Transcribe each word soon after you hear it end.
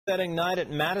Betting night at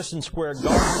Madison Square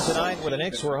Garden tonight, where the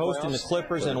Knicks were hosting the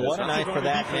Clippers, and what a night for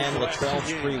that man, Latrell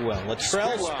Sprewell.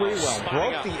 Latrell Sprewell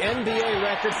broke the NBA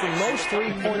record for most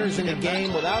three-pointers in a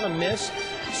game without a miss.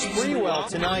 Sprewell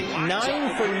tonight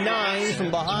 9 for 9 from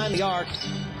behind the arc.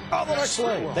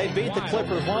 They beat the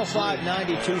Clippers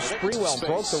 105-92. Sprewell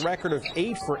broke the record of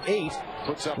 8 for 8,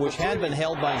 which had been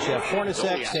held by Jeff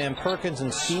Hornacek, Sam Perkins,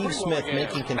 and Steve Smith,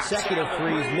 making consecutive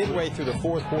threes midway through the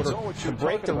fourth quarter to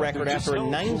break the record after a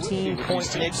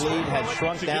 19-point Knicks lead had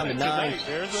shrunk down to 9.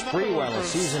 Sprewell, a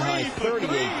season-high 38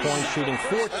 points, shooting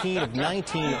 14 of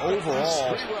 19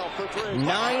 overall.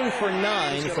 9 for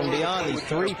 9 from beyond the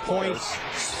three-point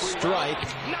stripe.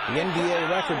 The NBA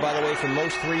record, by the way, for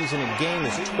most threes in a game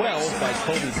is 12 by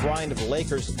Kobe Bryant of the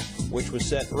Lakers, which was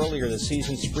set earlier this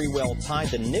season. Sprewell tied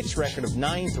the Knicks record of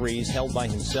 9 threes held by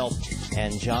himself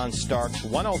and John Starks,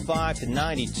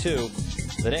 105-92.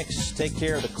 The Knicks take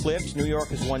care of the Clips. New York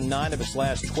has won 9 of its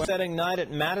last 12. Betting night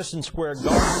at Madison Square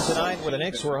Garden tonight, where the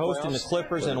Knicks were hosting the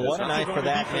Clippers, and what a night for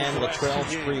that man, Latrell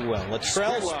Sprewell.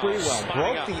 Latrell Sprewell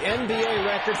broke the NBA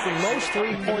record for most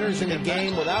three-pointers in a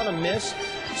game without a miss.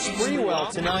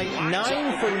 Sprewell tonight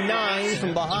 9 for 9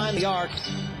 from behind the arc.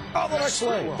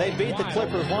 They beat the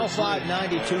Clippers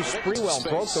 105-92. Sprewell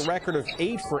broke the record of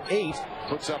 8 for 8,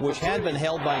 which had been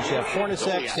held by Jeff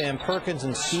Hornacek, Sam Perkins,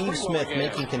 and Steve Smith,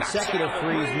 making consecutive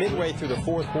threes midway through the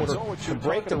fourth quarter to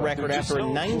break the record after a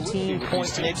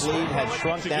 19-point Knicks lead had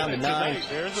shrunk down to 9.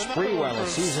 Sprewell, a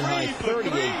season-high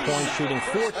 38 points, shooting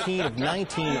 14 of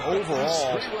 19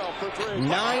 overall.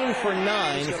 9 for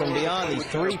 9 from beyond the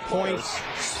three-point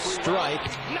stripe.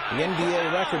 The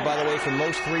NBA record, by the way, for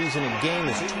most threes in a game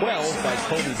is 12 by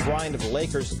Kobe Bryant of the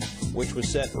Lakers, which was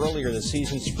set earlier this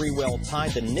season. Sprewell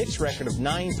tied the Knicks record of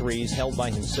 9 threes held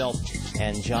by himself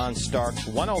and John Starks,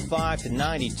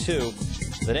 105-92.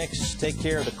 The Knicks take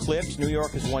care of the Clips. New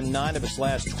York has won 9 of its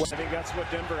last 12. I think that's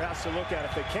what Denver has to look at.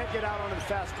 If they can't get out on the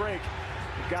fast break,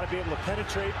 you've got to be able to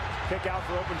penetrate, pick out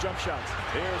for open jump shots.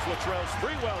 Here's Latrell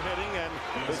Sprewell hitting, and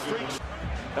the streak.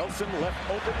 Nelson left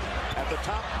open at the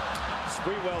top.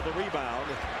 Sprewell the rebound,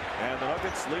 and the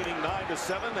Nuggets leading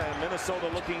 9-7, and Minnesota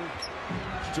looking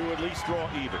to at least draw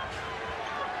even.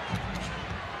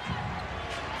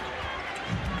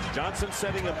 Johnson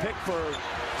setting a pick for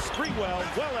Sprewell,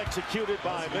 well executed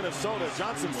by Minnesota.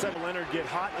 Johnson said Leonard get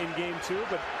hot in game 2,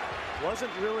 but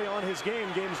wasn't really on his game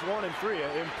games 1 and 3.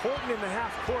 Important in the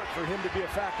half court for him to be a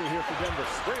factor here for Denver.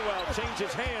 Sprewell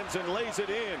changes hands and lays it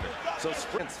in. So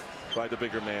sprints by the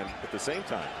bigger man at the same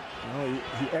time. Well,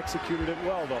 he executed it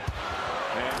well, though.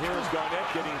 And here's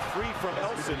Garnett getting free from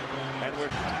Elson, and we're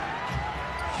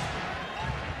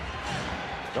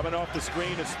coming off the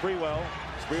screen is Sprewell.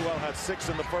 Sprewell had 6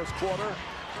 in the first quarter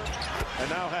and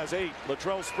now has 8.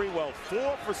 Latrell Sprewell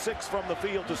 4 for 6 from the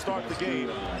field to start the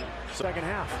game. Second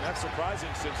half. And that's surprising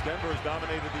since Denver has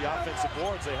dominated the offensive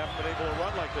boards. They haven't been able to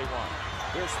run like they want.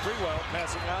 Here's Sprewell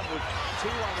passing out with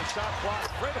 2 on the shot clock.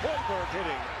 Fred Hoiberg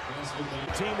hitting.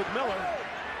 Team with Miller.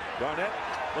 Garnett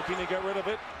looking to get rid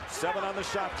of it. 7 on the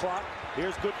shot clock.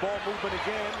 Here's good ball movement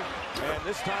again. And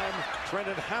this time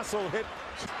Trenton Hassel hit.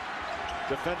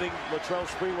 Defending Latrell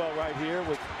Sprewell right here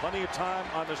with plenty of time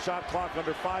on the shot clock,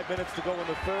 under 5 minutes to go in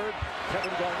the third.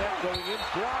 Kevin Garnett going in,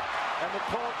 block, and the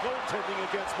call goaltending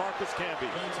against Marcus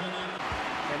Camby.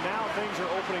 And now things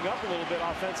are opening up a little bit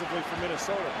offensively for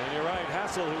Minnesota. And you're right,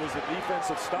 Hassel, who was the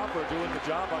defensive stopper, doing the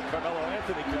job on Carmelo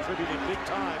Anthony, contributing big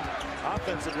time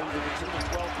offensively with the team of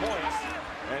 12 points.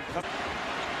 And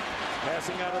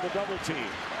passing out of the double team.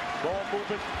 Ball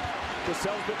movement.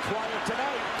 Cassell's been quiet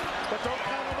tonight, but don't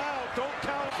count him out. Don't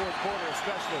count it. Fourth quarter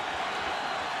especially.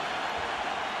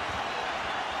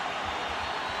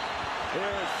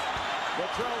 Here's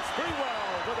Latrell Sprewell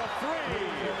with a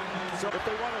 3. So if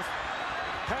they want to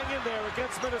hang in there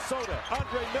against Minnesota,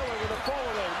 Andre Miller with a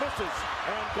fall-away, misses,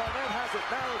 and Garnett has it.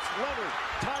 Now it's Leonard.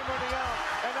 Time running out,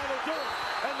 and that'll do it.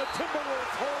 And the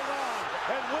Timberwolves hold on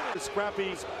and win it. The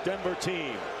scrappy Denver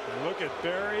team. Look at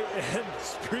Barry and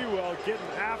Sprewell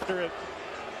getting after it.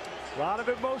 A lot of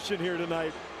emotion here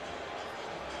tonight.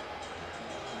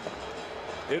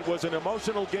 It was an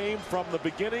emotional game from the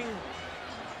beginning,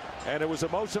 and it was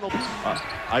emotional.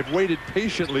 I've waited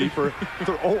patiently for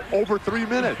over 3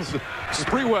 minutes.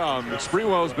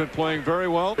 Sprewell's been playing very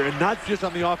well, And not just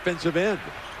on the offensive end.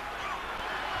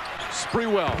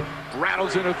 Sprewell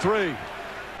rattles in a 3.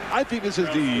 I think this is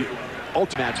the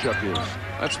ultimate matchup here.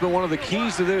 That's been one of the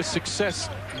keys to their success.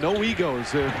 No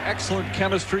egos. They're excellent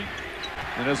chemistry.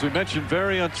 And as we mentioned,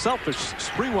 very unselfish.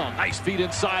 Sprewell, nice feed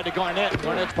inside to Garnett.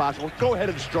 Garnett's possible. Go ahead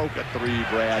and stroke a 3,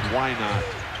 Brad. Why not?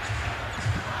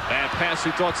 Bad pass.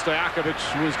 He thought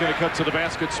Stojakovic was going to cut to the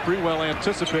basket. Sprewell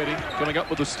anticipating, coming up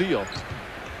with a steal.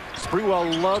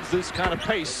 Sprewell loves this kind of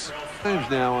pace.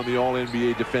 Now on the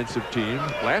All-NBA defensive team.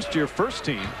 Last year, first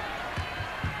team.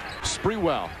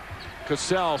 Sprewell.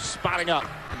 Cassell spotting up.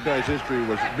 Guy's history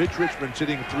was Mitch Richmond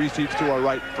sitting 3 seats to our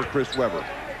right for Chris Webber.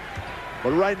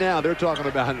 But right now they're talking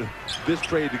about this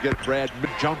trade to get Brad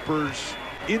jumpers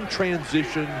in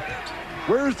transition.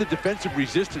 Where is the defensive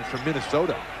resistance from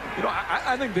Minnesota? You know,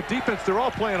 I think the defense, they're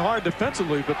all playing hard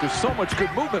defensively, but there's so much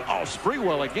good movement. Oh,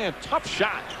 Sprewell again, tough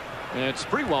shot. And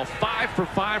Sprewell 5 for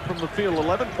 5 from the field,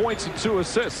 11 points and 2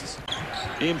 assists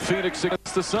in Phoenix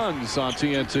against the Suns on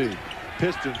TNT.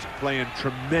 Pistons playing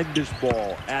tremendous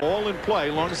ball. All in play,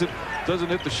 as long as it doesn't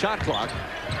hit the shot clock.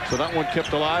 So that one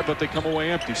kept alive, but they come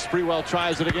away empty. Sprewell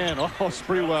tries it again. Oh,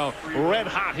 Sprewell red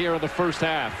hot here in the first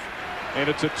half. And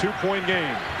it's a 2-point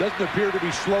game. Doesn't appear to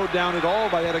be slowed down at all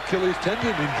by that Achilles tendon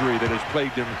injury that has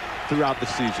plagued him throughout the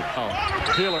season. Oh,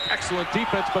 Peeler, excellent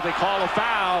defense, but they call a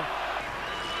foul.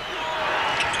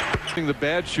 The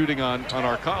bad shooting on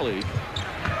our colleague.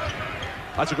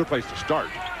 That's a good place to start.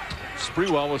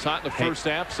 Sprewell was hot in the first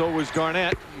half, so was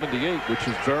Garnett in the 8, which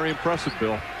is very impressive,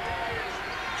 Bill.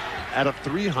 Out of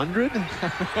 300?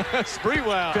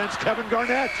 Sprewell. Against Kevin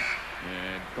Garnett.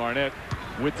 And Garnett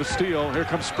with the steal. Here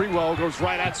comes Sprewell, goes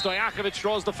right at Stojakovic,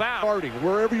 draws the foul. Starting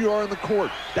wherever you are in the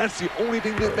court. That's the only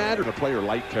thing that matters. A player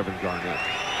like Kevin Garnett.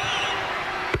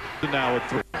 Now at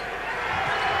 3.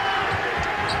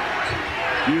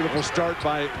 Beautiful start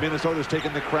by Minnesota's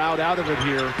taking the crowd out of it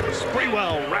here.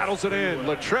 Sprewell rattles it in.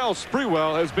 Latrell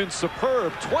Sprewell has been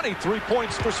superb. 23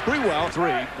 points for Sprewell.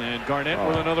 3. And Garnett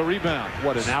with another rebound.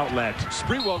 What an outlet.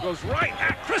 Sprewell goes right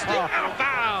at Christie. And a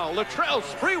foul. Latrell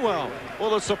Sprewell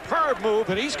with a superb move,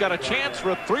 and he's got a chance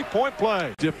for a 3-point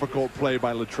play. Difficult play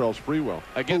by Latrell Sprewell.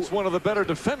 Against one of the better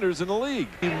defenders in the league.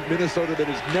 In Minnesota that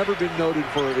has never been noted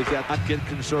for is that not get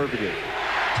conservative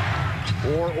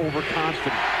or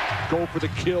overconfident. Go for the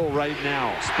kill right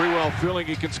now. Sprewell feeling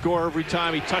he can score every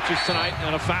time he touches tonight,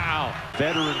 and a foul.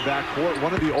 Veteran backcourt,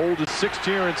 one of the oldest. 6th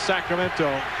year in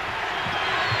Sacramento.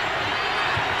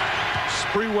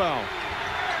 Sprewell.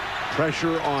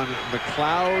 Pressure on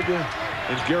McLeod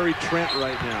and Gary Trent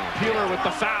right now. Peeler with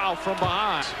the foul from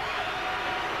behind.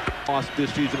 Lost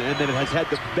this season, and then it has had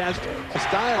the best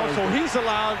style. Oh, so he's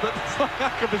allowed, but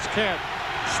Stojakovic can't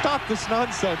stop this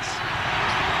nonsense.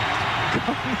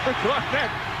 Garnett.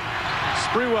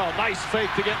 Sprewell, nice fake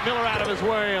to get Miller out of his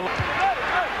way.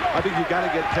 I think you got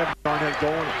to get Kevin Garnett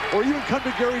going, or even come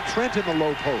to Gary Trent in the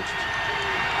low post.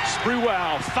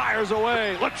 Sprewell fires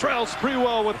away. Latrell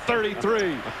Sprewell with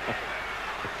 33.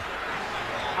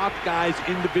 Top guys,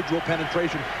 individual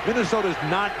penetration. Minnesota's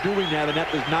not doing that, and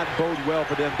that does not bode well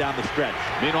for them down the stretch.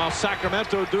 Meanwhile,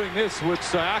 Sacramento doing this with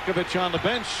Stojakovic on the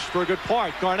bench for a good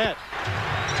part. Garnett.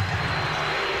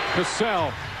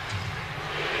 Cassell.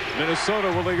 Minnesota,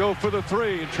 will they go for the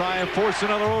 3 and try and force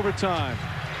another overtime?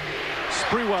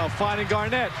 Sprewell finding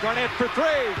Garnett. Garnett for 3.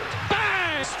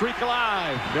 Bang! Streak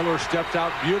alive. Miller stepped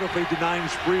out beautifully, denying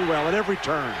Sprewell at every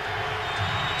turn.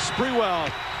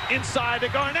 Sprewell inside to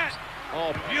Garnett.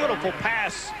 Oh, beautiful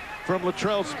pass from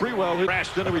Latrell Sprewell, who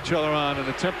crashed into each other on an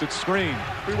attempted screen.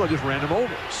 Sprewell just ran him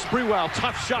over. Sprewell,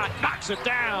 tough shot, knocks it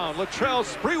down. Latrell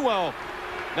Sprewell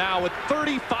now with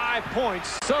 35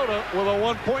 points. Minnesota with a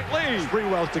 1-point lead.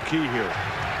 Sprewell's the key here.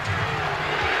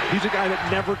 He's a guy that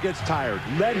never gets tired.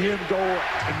 Let him go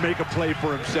and make a play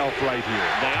for himself right here.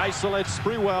 They isolate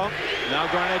Sprewell.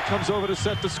 Now Garnett comes over to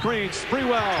set the screen.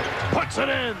 Sprewell puts it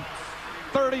in.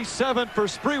 37 for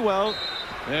Sprewell.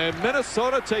 And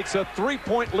Minnesota takes a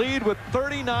 3-point lead with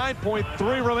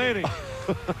 39.3 remaining.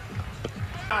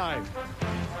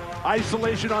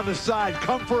 Isolation on the side,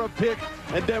 come for a pick,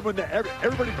 and then when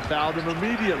everybody fouled him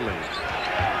immediately.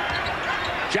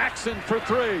 Jackson for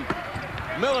 3.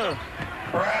 Miller,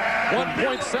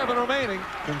 1.7 remaining.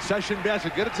 Concession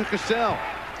basket, get it to Cassell.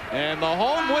 And the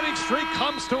home winning streak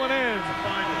comes to an end.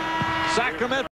 Sacramento.